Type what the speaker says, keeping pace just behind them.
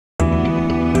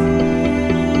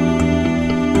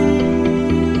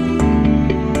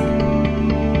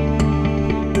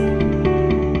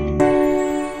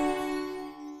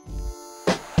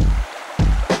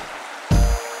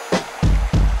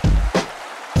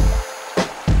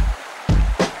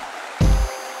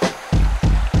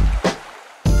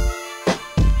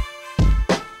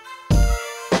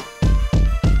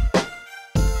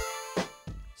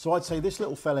So I'd say this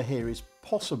little fella here is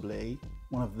possibly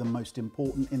one of the most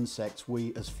important insects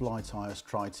we as fly tyers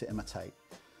try to imitate.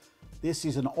 This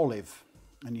is an olive,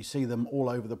 and you see them all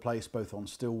over the place, both on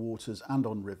still waters and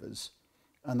on rivers.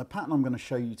 And the pattern I'm going to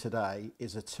show you today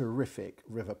is a terrific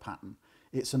river pattern.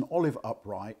 It's an olive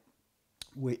upright,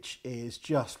 which is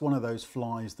just one of those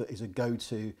flies that is a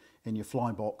go-to in your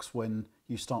fly box when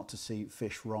you start to see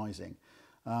fish rising.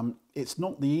 It's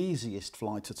not the easiest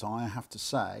fly to tie, I have to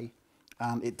say,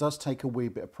 and it does take a wee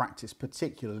bit of practice,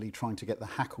 particularly trying to get the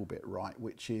hackle bit right,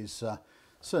 which is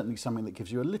certainly something that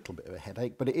gives you a little bit of a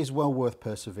headache, but it is well worth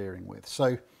persevering with.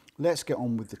 So let's get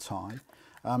on with the tie.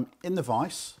 In the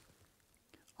vise,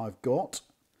 I've got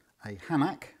a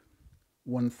Hanak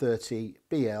 130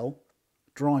 BL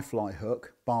dry fly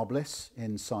hook, barbless,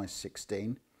 in size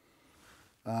 16.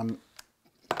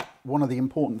 One of the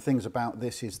important things about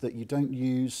this is that you don't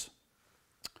use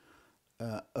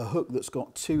a hook that's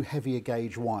got too heavy a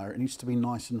gauge wire. It needs to be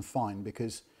nice and fine,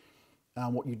 because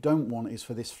what you don't want is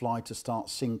for this fly to start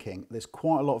sinking. There's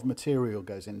quite a lot of material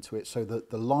goes into it, so that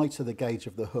the lighter the gauge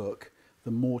of the hook, the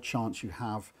more chance you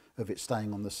have of it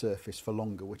staying on the surface for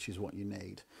longer, which is what you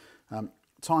need.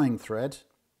 Tying thread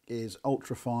is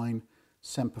ultrafine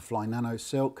Semperfly Nano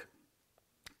Silk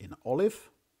in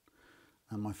olive,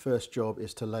 and my first job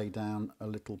is to lay down a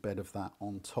little bed of that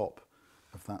on top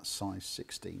of that size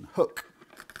 16 hook.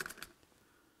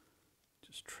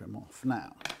 Just trim off.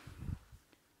 Now,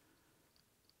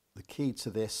 the key to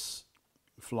this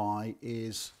fly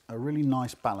is a really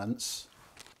nice balance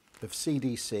of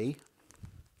CDC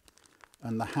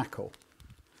and the hackle.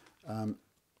 And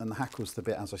the hackle's the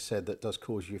bit, as I said, that does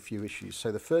cause you a few issues.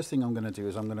 So the first thing I'm going to do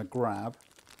is I'm going to grab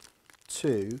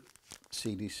 2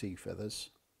 CDC feathers.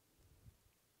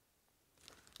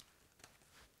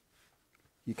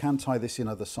 You can tie this in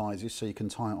other sizes, so you can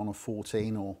tie it on a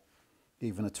 14 or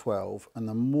even a 12, and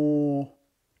the more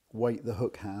weight the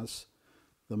hook has,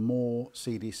 the more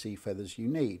CDC feathers you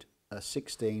need. A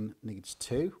 16 needs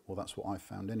 2, or that's what I've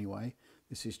found anyway.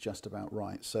 This is just about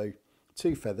right. So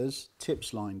 2 feathers,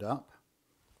 tips lined up,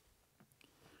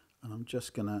 and I'm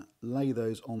just going to lay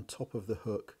those on top of the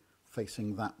hook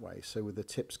facing that way, so with the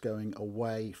tips going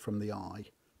away from the eye,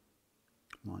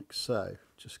 like so.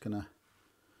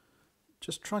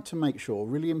 Just try to make sure,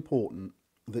 really important,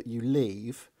 that you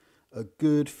leave a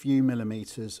good few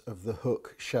millimeters of the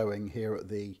hook showing here at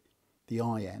the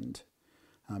eye end,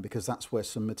 because that's where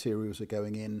some materials are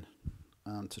going in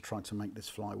to try to make this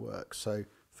fly work. So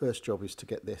first job is to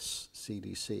get this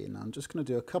CDC in. I'm just going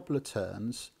to do a couple of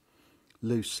turns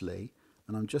loosely,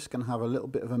 and I'm just going to have a little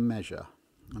bit of a measure,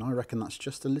 and I reckon that's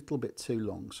just a little bit too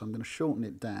long, so I'm going to shorten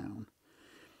it down.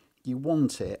 You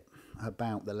want it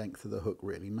about the length of the hook,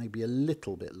 really, maybe a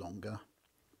little bit longer,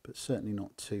 but certainly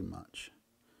not too much.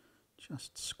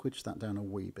 Just squidge that down a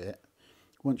wee bit.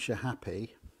 Once you're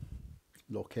happy,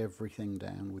 lock everything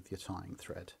down with your tying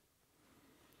thread.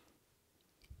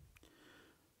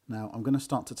 Now I'm going to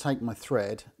start to take my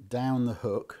thread down the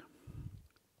hook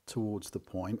towards the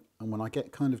point, and when I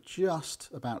get kind of just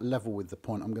about level with the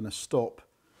point, I'm going to stop,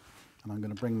 and I'm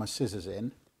going to bring my scissors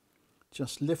in.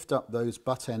 Just lift up those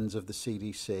butt ends of the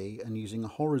CDC, and using a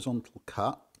horizontal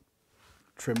cut,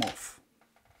 trim off.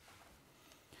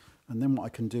 And then what I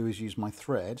can do is use my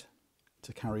thread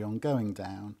to carry on going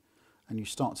down, and you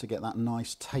start to get that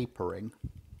nice tapering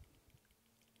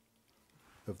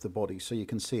of the body. So you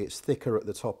can see it's thicker at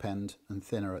the top end and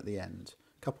thinner at the end.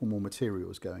 A couple more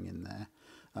materials going in there.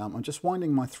 I'm just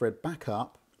winding my thread back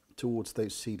up towards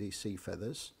those CDC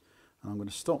feathers, and I'm going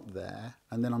to stop there,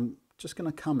 and then I'm just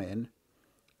going to come in,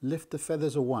 lift the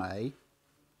feathers away,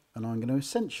 and I'm going to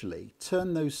essentially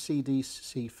turn those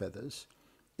CDC feathers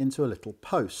into a little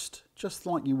post, just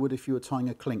like you would if you were tying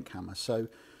a clink hammer. So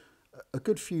a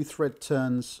good few thread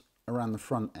turns around the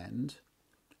front end,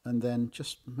 and then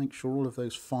just make sure all of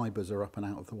those fibres are up and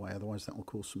out of the way, otherwise that will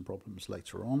cause some problems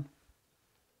later on.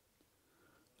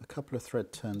 A couple of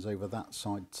thread turns over that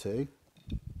side too,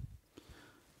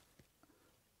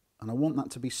 and I want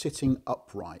that to be sitting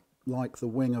upright like the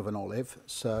wing of an olive.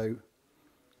 So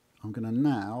I'm going to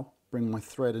now bring my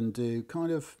thread and do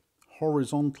kind of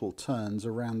horizontal turns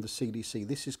around the CDC.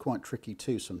 This is quite tricky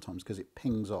too sometimes because it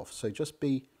pings off, so just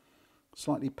be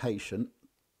slightly patient,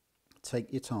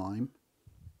 take your time,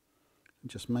 and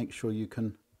just make sure you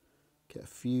can get a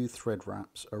few thread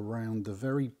wraps around the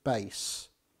very base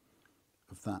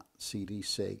of that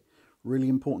CDC. Really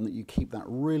important that you keep that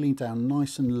really down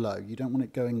nice and low. You don't want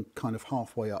it going kind of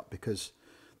halfway up, because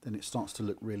then it starts to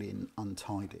look really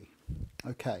untidy.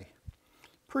 Okay,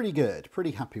 pretty good,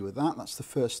 pretty happy with that. That's the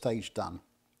first stage done.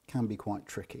 Can be quite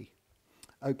tricky.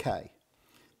 Okay,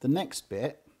 the next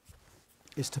bit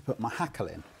is to put my hackle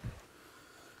in.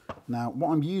 Now,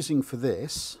 what I'm using for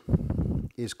this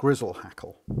is grizzle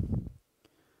hackle.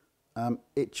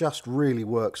 It just really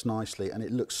works nicely and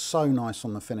it looks so nice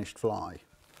on the finished fly.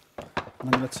 And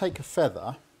I'm going to take a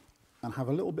feather and have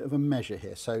a little bit of a measure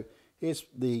here. So here's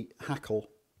the hackle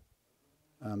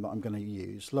that I'm going to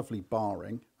use, lovely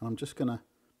barring, and I'm just going to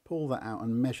pull that out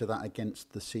and measure that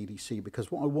against the CDC,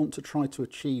 because what I want to try to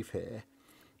achieve here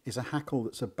is a hackle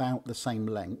that's about the same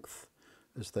length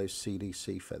as those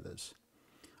CDC feathers.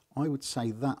 I would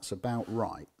say that's about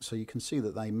right, so you can see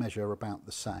that they measure about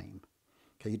the same.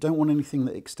 Okay, you don't want anything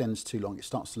that extends too long, it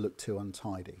starts to look too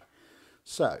untidy.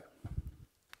 So,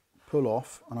 pull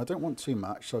off, and I don't want too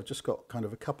much, so I've just got kind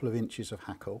of a couple of inches of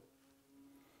hackle,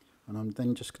 and I'm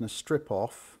then just going to strip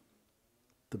off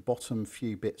the bottom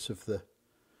few bits of the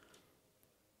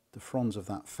fronds of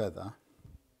that feather,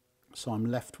 so I'm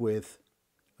left with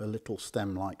a little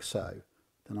stem like so.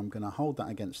 Then I'm going to hold that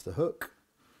against the hook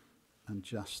and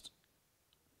just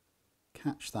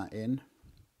catch that in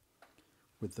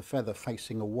with the feather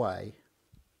facing away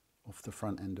off the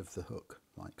front end of the hook,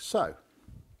 like so.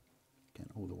 Again,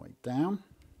 all the way down,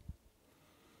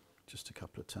 just a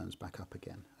couple of turns back up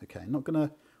again. Okay, not going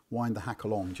to wind the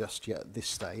hackle on just yet at this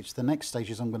stage. The next stage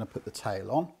is I'm going to put the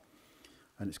tail on,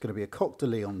 and it's going to be a coq de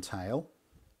Leon tail.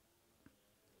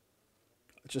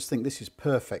 I just think this is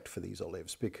perfect for these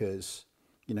olives because,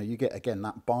 you know, you get again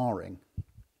that barring,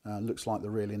 looks like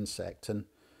the real insect, and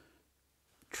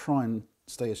try and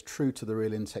stay as true to the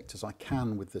real insect as I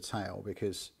can with the tail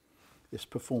because this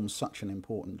performs such an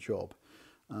important job.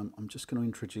 I'm just going to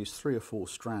introduce 3 or 4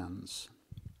 strands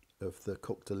of the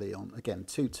coq de Leon. Again,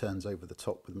 2 turns over the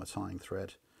top with my tying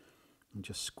thread, and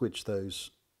just squidge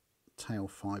those tail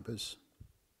fibres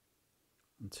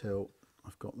until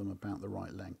I've got them about the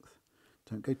right length.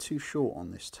 Don't go too short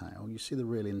on this tail. You see the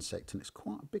real insect and it's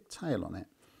quite a big tail on it.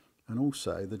 And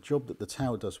also the job that the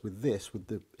tail does with this, with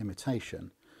the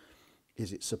imitation,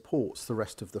 is it supports the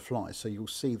rest of the fly. So you'll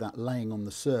see that laying on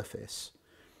the surface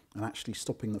and actually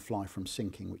stopping the fly from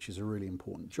sinking, which is a really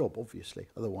important job, obviously.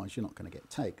 Otherwise you're not going to get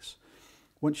takes.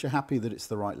 Once you're happy that it's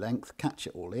the right length, catch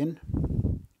it all in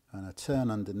and a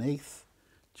turn underneath.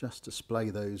 Just display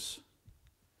those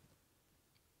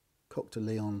coq de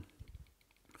Leon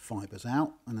fibres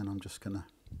out, and then I'm just going to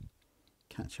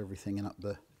catch everything in up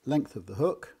the length of the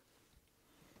hook,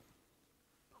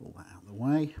 pull that out of the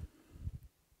way,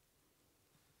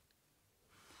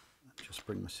 and just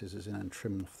bring my scissors in and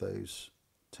trim off those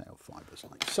tail fibres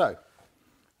like so.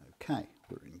 Okay,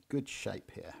 we're in good shape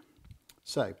here.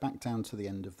 So back down to the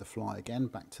end of the fly again,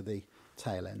 back to the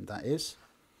tail end that is.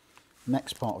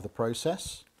 Next part of the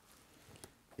process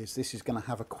is this is going to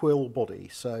have a quill body.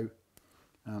 So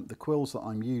the quills that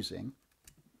I'm using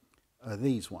are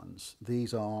these ones.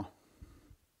 These are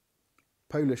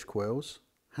Polish quills,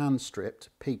 hand stripped,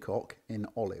 peacock in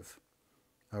olive.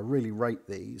 I really rate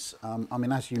these. I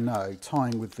mean, as you know,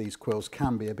 tying with these quills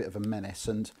can be a bit of a menace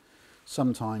and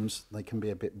sometimes they can be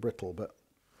a bit brittle, but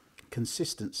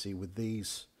consistency with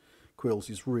these quills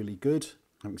is really good.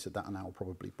 Having said that, now I'll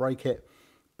probably break it,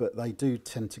 but they do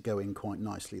tend to go in quite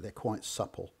nicely. They're quite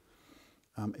supple.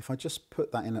 If I just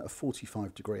put that in at a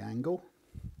 45-degree angle,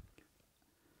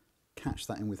 catch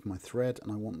that in with my thread,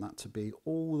 and I want that to be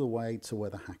all the way to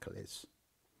where the hackle is.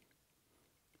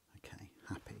 Okay,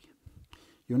 happy.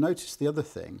 You'll notice the other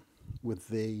thing with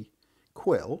the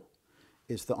quill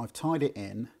is that I've tied it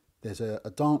in. There's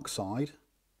a dark side,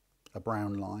 a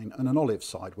brown line, and an olive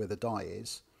side where the dye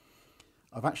is.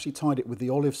 I've actually tied it with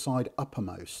the olive side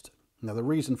uppermost. Now the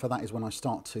reason for that is when I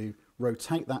start to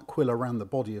rotate that quill around the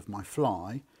body of my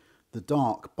fly, the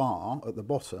dark bar at the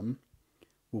bottom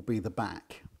will be the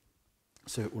back,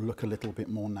 so it will look a little bit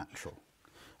more natural.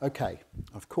 Okay,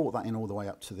 I've caught that in all the way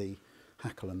up to the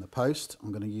hackle and the post.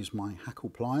 I'm going to use my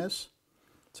hackle pliers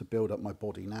to build up my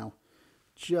body now,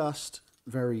 just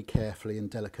very carefully and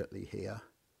delicately here,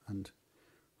 and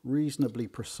reasonably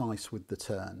precise with the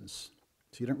turns.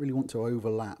 So you don't really want to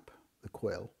overlap the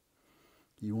quill.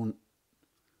 You want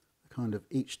kind of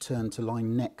each turn to lie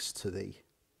next to the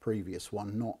previous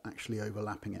one, not actually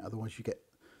overlapping it, otherwise you get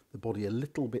the body a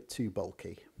little bit too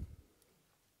bulky.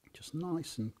 Just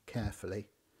nice and carefully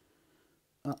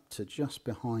up to just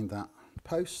behind that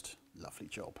post. Lovely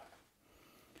job.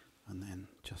 And then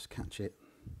just catch it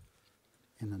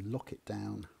in and lock it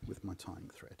down with my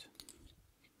tying thread.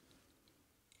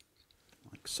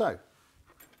 Like so.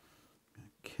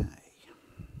 Okay.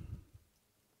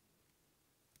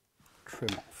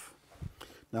 Trim off.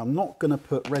 Now I'm not going to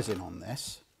put resin on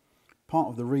this. Part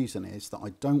of the reason is that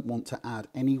I don't want to add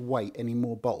any weight, any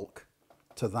more bulk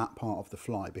to that part of the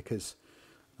fly, because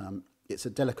it's a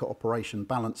delicate operation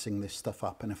balancing this stuff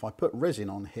up, and if I put resin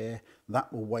on here,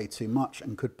 that will weigh too much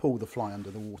and could pull the fly under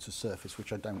the water surface,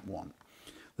 which I don't want.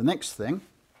 The next thing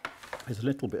is a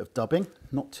little bit of dubbing,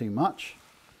 not too much.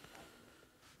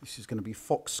 This is going to be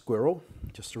fox squirrel,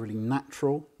 just a really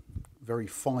natural, very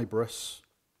fibrous,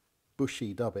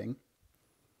 bushy dubbing.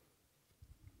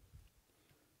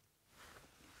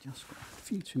 Just got a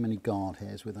few too many guard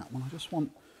hairs with that one. I just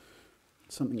want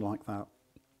something like that.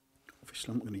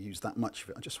 Obviously I'm not going to use that much of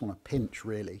it, I just want a pinch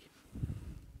really.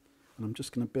 And I'm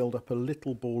just going to build up a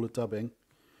little ball of dubbing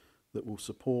that will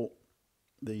support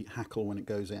the hackle when it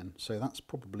goes in. So that's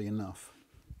probably enough.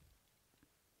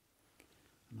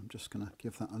 And I'm just going to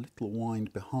give that a little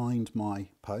wind behind my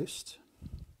post.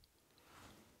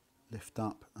 Lift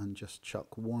up and just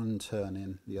chuck one turn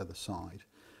in the other side.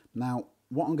 Now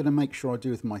what I'm going to make sure I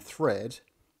do with my thread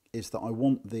is that I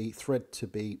want the thread to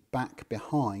be back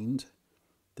behind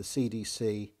the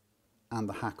CDC and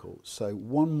the hackle. So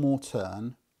one more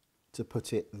turn to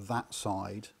put it that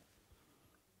side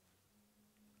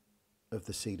of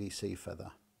the CDC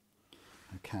feather.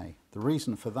 Okay, the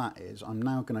reason for that is I'm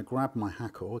now going to grab my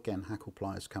hackle, again hackle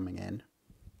pliers coming in,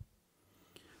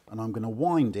 and I'm going to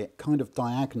wind it kind of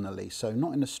diagonally, so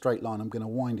not in a straight line, I'm going to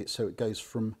wind it so it goes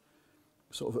from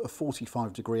sort of a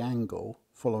 45-degree angle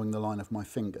following the line of my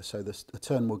finger, so the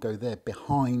turn will go there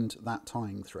behind that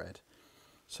tying thread.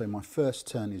 So my first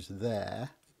turn is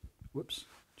there. Whoops,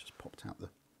 just popped out the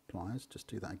pliers, just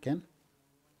do that again.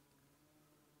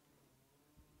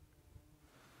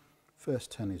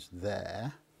 First turn is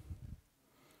there.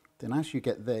 Then as you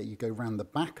get there, you go round the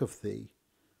back of the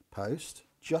post,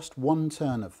 just one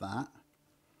turn of that,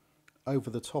 over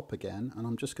the top again, and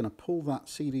I'm just going to pull that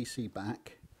CDC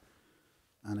back,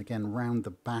 and again round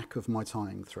the back of my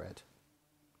tying thread.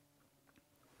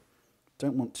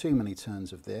 Don't want too many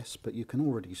turns of this, but you can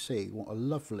already see what a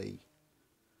lovely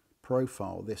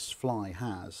profile this fly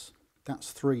has.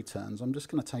 That's 3 turns. I'm just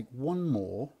going to take one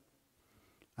more,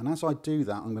 and as I do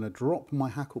that I'm going to drop my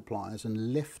hackle pliers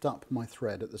and lift up my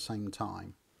thread at the same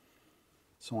time,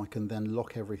 so I can then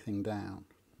lock everything down.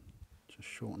 Just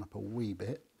shorten up a wee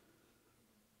bit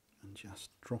and just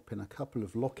drop in a couple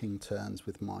of locking turns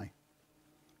with my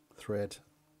thread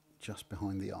just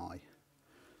behind the eye.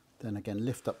 Then again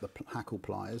lift up the hackle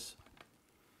pliers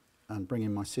and bring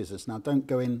in my scissors. Now don't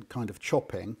go in kind of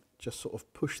chopping, just sort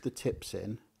of push the tips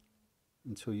in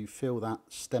until you feel that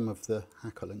stem of the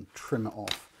hackle and trim it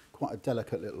off. Quite a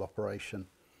delicate little operation.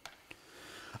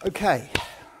 Okay,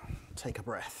 take a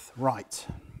breath. Right,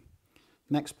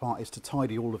 next part is to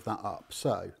tidy all of that up.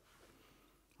 So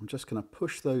I'm just going to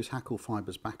push those hackle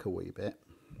fibres back a wee bit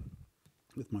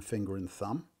with my finger and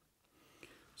thumb,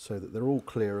 so that they're all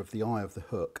clear of the eye of the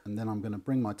hook, and then I'm going to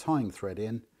bring my tying thread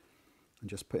in and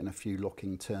just put in a few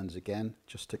locking turns again,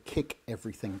 just to kick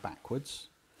everything backwards,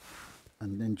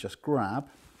 and then just grab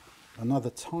another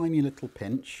tiny little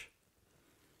pinch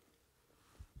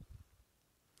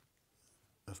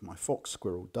of my fox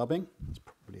squirrel dubbing. It's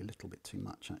probably a little bit too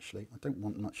much actually. I don't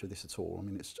want much of this at all. I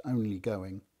mean, it's only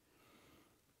going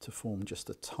to form just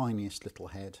the tiniest little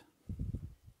head.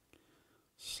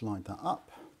 Slide that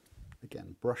up.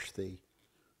 Again, brush the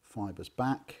fibres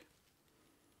back.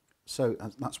 So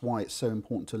that's why it's so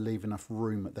important to leave enough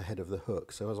room at the head of the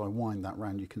hook. So as I wind that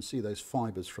round, you can see those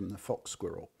fibres from the fox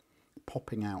squirrel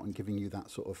popping out and giving you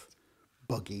that sort of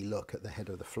buggy look at the head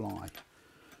of the fly.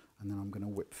 And then I'm going to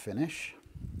whip finish.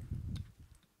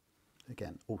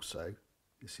 Again, also,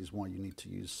 this is why you need to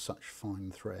use such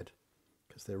fine thread,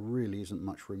 because there really isn't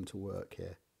much room to work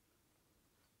here.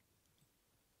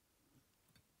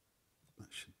 That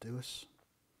should do us.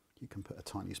 You can put a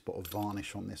tiny spot of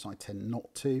varnish on this. I tend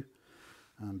not to,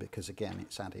 because again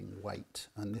it's adding weight,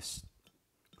 and this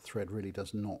thread really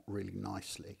does knot really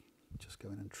nicely. Just go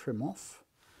in and trim off.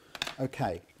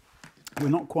 Okay, we're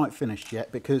not quite finished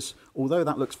yet, because although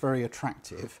that looks very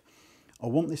attractive, I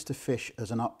want this to fish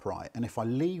as an upright, and if I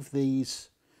leave these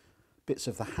bits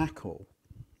of the hackle,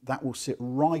 that will sit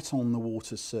right on the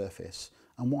water's surface,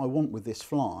 and what I want with this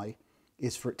fly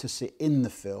is for it to sit in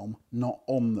the film, not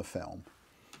on the film.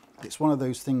 It's one of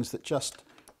those things that just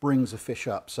brings a fish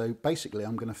up. So basically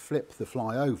I'm going to flip the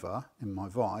fly over in my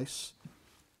vise,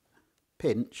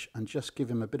 pinch, and just give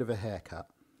him a bit of a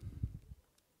haircut.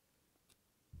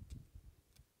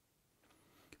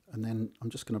 And then I'm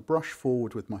just going to brush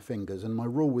forward with my fingers, and my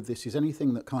rule with this is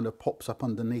anything that kind of pops up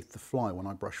underneath the fly when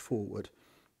I brush forward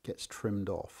gets trimmed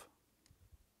off.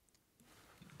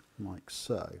 Like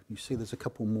so. You see there's a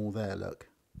couple more there, look.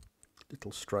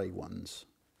 Little stray ones.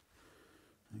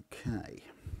 Okay.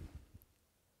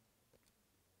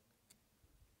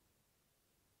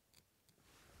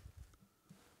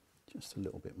 Just a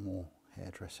little bit more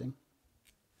hairdressing.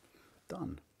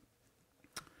 Done.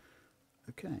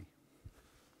 Okay.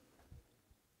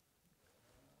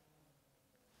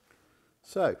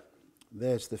 So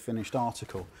there's the finished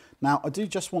article. Now I do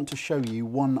just want to show you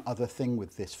one other thing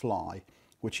with this fly,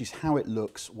 which is how it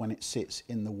looks when it sits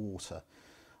in the water.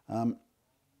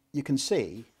 You can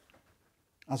see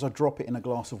as I drop it in a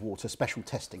glass of water, special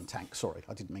testing tank, sorry,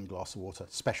 I didn't mean glass of water,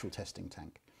 special testing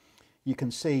tank. You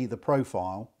can see the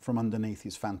profile from underneath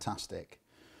is fantastic.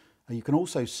 You can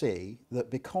also see that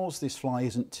because this fly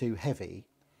isn't too heavy,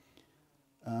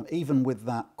 even with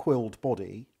that quilled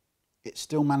body, it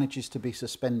still manages to be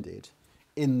suspended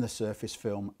in the surface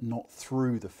film, not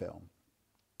through the film.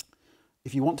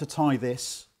 If you want to tie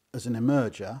this as an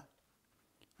emerger,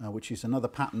 which is another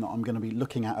pattern that I'm going to be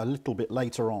looking at a little bit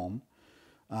later on,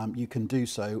 you can do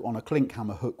so on a clink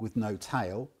hammer hook with no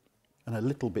tail and a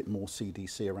little bit more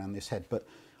CDC around this head. But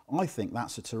I think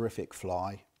that's a terrific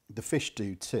fly. The fish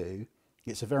do too.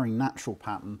 It's a very natural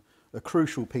pattern, a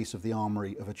crucial piece of the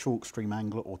armoury of a chalk stream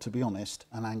angler, or to be honest,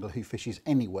 an angler who fishes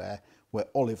anywhere where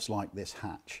olives like this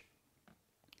hatch.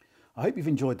 I hope you've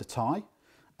enjoyed the tie.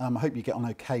 I hope you get on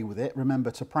okay with it. Remember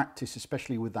to practice,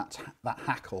 especially with that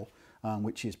hackle,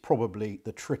 which is probably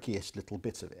the trickiest little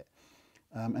bit of it.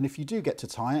 And if you do get to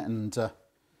tie it and it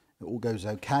all goes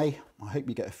okay, I hope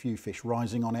you get a few fish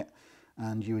rising on it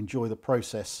and you enjoy the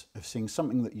process of seeing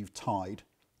something that you've tied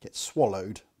get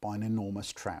swallowed by an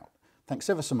enormous trout. Thanks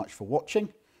ever so much for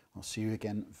watching. I'll see you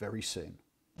again very soon.